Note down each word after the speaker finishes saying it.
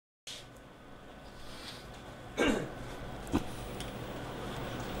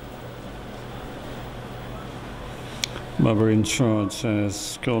Bubba in charge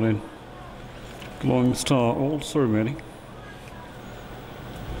has got in. Glowing Star also remaining.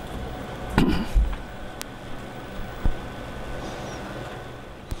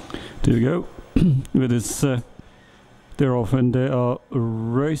 There we go. With his they're off and they are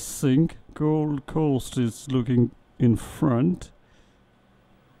racing. Gold Coast is looking in front.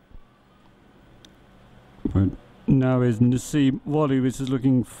 But now is Nassim Wali, which is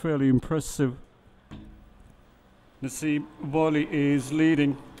looking fairly impressive. Nassim Wali is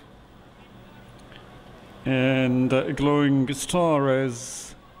leading. And Glowing Star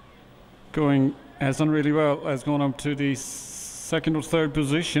is has done really well, has gone up to the second or third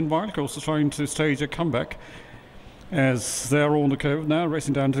position. Wild Coast is trying to stage a comeback as they're on the curve now,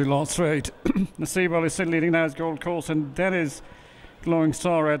 racing down to the last straight. Nassim Wali is still leading now as Gold Coast, and that is Glowing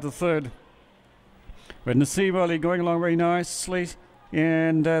Star at the third. But Nassim Wali going along very nicely,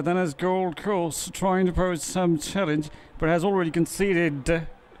 and then as Gold Coast trying to pose some challenge, but has already conceded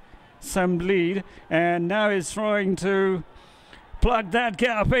some lead, and now is trying to plug that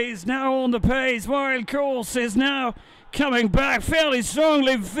gap. He's now on the pace. Wild Coast is now coming back fairly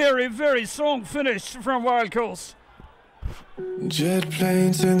strongly. Very, very strong finish from Wild Coast. Jet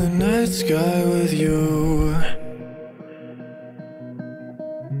planes in the night sky with you,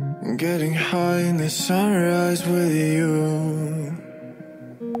 getting high in the sunrise with you.